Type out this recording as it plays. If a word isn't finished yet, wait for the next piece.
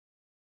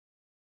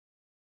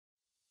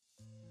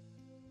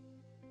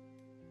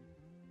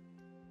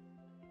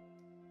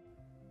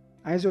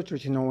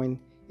Isotretinoin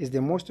is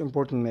the most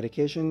important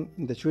medication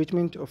in the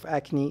treatment of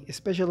acne,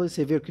 especially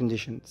severe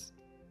conditions.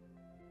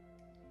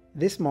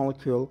 This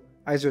molecule,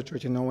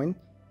 isotretinoin,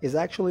 is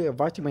actually a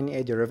vitamin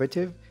A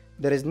derivative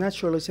that is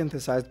naturally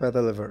synthesized by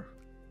the liver.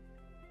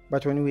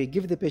 But when we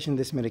give the patient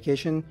this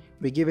medication,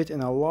 we give it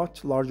in a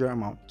lot larger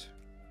amount.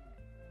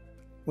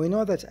 We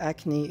know that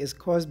acne is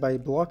caused by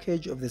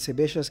blockage of the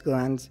sebaceous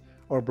glands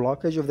or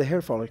blockage of the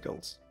hair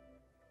follicles.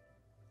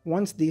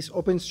 Once these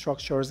open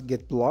structures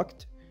get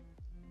blocked,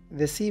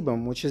 the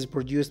sebum which is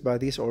produced by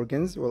these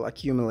organs will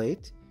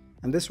accumulate,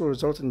 and this will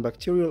result in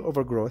bacterial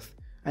overgrowth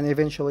and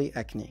eventually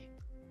acne.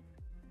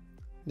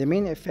 The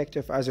main effect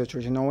of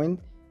isotretinoin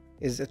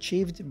is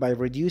achieved by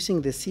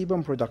reducing the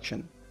sebum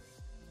production.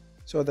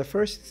 So the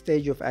first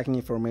stage of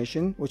acne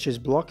formation, which is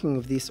blocking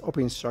of these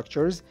open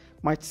structures,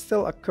 might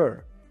still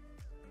occur,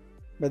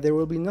 but there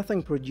will be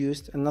nothing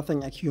produced and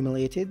nothing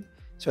accumulated,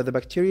 so the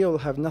bacteria will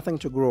have nothing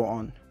to grow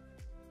on.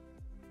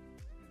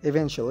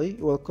 Eventually,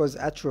 it will cause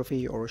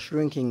atrophy or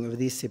shrinking of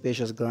these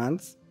sebaceous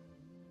glands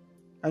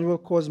and will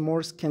cause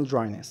more skin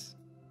dryness,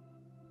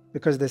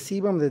 because the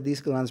sebum that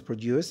these glands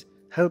produce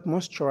help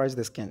moisturize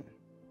the skin.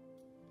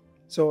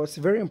 So it's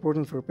very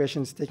important for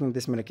patients taking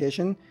this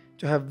medication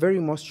to have very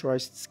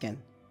moisturized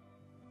skin.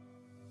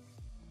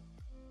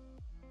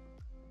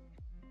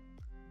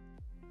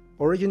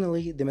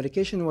 Originally, the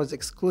medication was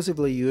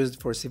exclusively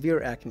used for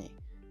severe acne,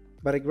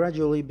 but it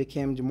gradually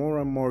became more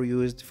and more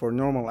used for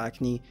normal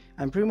acne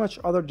and pretty much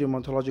other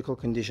dermatological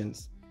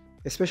conditions,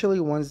 especially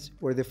ones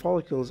where the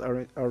follicles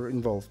are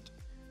involved.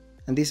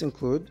 And these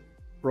include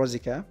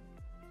rosacea,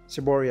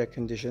 seborrhea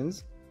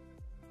conditions,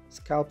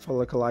 scalp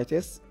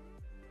folliculitis,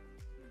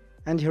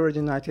 and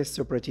hidradenitis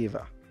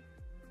suppurativa.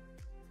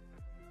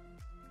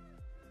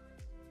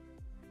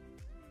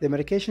 The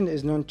medication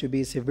is known to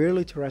be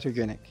severely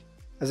teratogenic,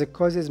 as it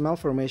causes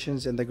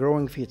malformations in the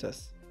growing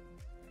fetus.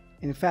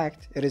 In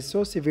fact, it is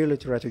so severely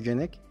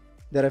teratogenic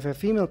that if a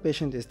female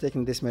patient is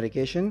taking this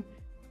medication,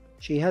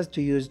 she has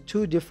to use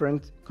 2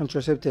 different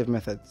contraceptive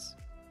methods.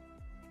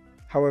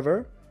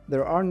 However,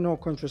 there are no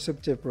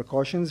contraceptive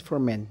precautions for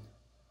men.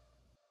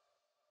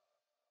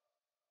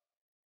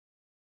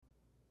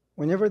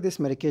 Whenever this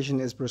medication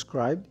is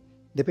prescribed,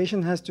 the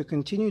patient has to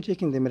continue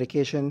taking the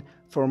medication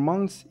for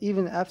months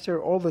even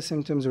after all the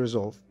symptoms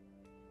resolve.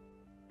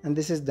 And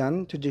this is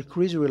done to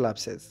decrease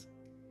relapses.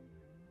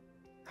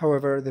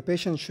 However, the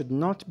patient should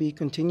not be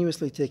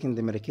continuously taking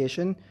the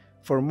medication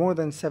for more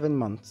than 7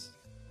 months.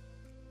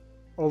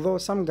 Although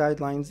some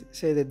guidelines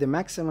say that the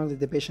maximum that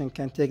the patient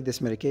can take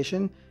this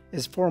medication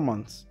is 4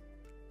 months.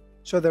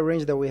 So the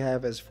range that we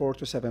have is 4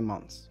 to 7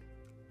 months.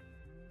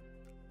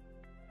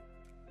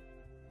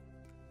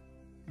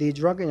 The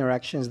drug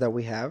interactions that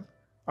we have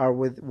are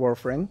with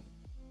warfarin,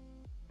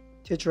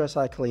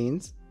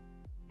 tetracyclines,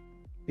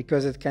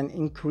 because it can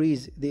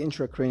increase the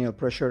intracranial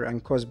pressure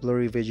and cause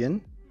blurry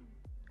vision,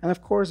 and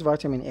of course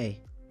vitamin A.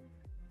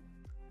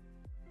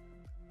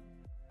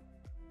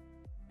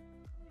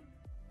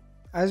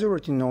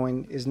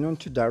 Isotretinoin is known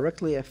to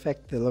directly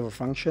affect the liver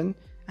function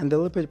and the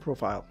lipid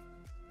profile.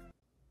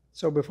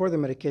 So before the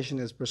medication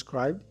is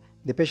prescribed,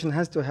 the patient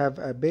has to have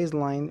a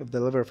baseline of the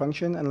liver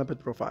function and lipid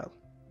profile.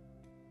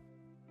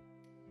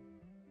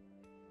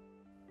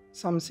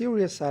 Some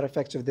serious side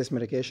effects of this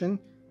medication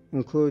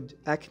include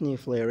acne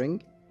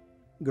flaring,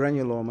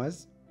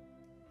 granulomas,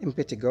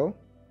 impetigo,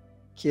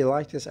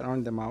 cheilitis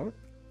around the mouth,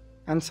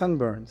 and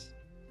sunburns.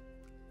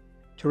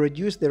 To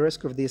reduce the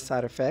risk of these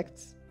side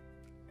effects,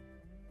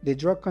 the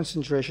drug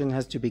concentration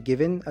has to be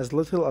given as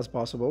little as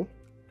possible,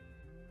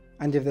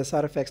 and if the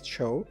side effects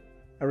show,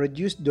 a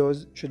reduced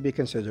dose should be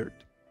considered.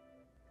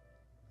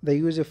 The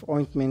use of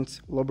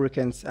ointments,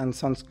 lubricants, and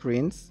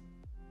sunscreens.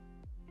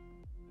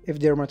 If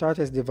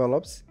dermatitis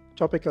develops,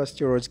 topical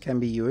steroids can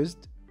be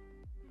used.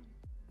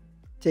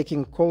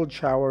 Taking cold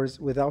showers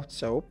without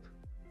soap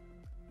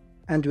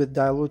and with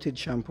diluted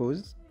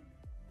shampoos.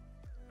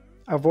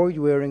 Avoid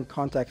wearing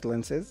contact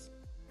lenses.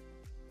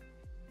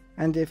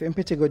 And if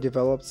impetigo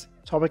develops,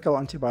 topical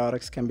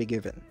antibiotics can be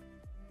given.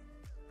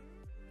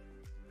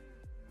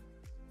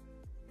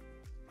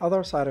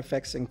 Other side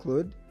effects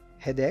include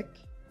headache,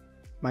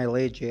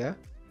 myalgia,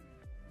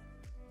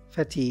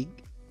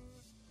 fatigue,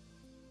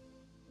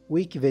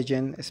 weak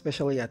vision,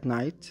 especially at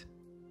night,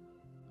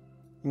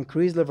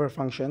 increased liver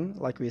function,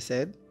 like we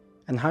said,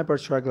 and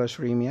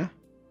hypertriglyceridemia,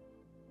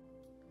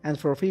 and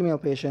for female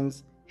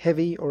patients,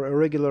 heavy or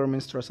irregular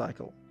menstrual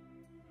cycle.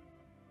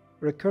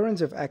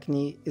 Recurrence of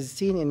acne is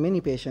seen in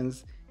many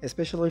patients,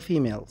 especially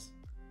females.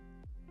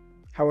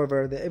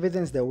 However, the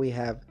evidence that we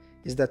have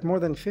is that more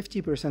than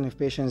 50% of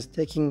patients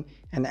taking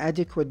an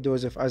adequate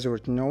dose of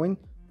isotretinoin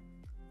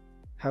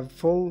have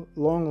full,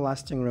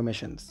 long-lasting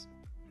remissions.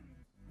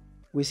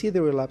 We see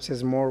the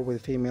relapses more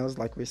with females,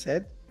 like we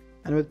said,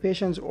 and with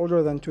patients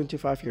older than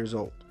 25 years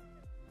old.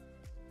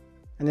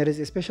 And it is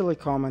especially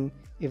common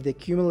if the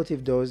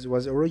cumulative dose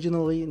was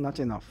originally not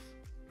enough.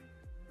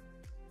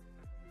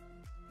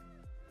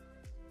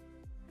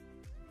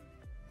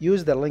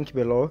 Use the link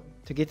below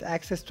to get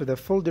access to the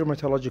full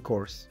dermatology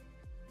course.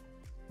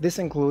 This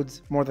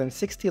includes more than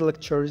 60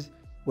 lectures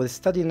with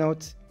study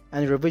notes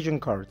and revision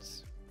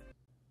cards.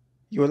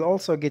 You will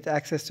also get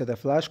access to the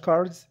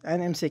flashcards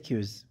and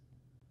MCQs.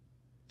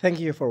 Thank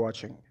you for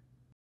watching.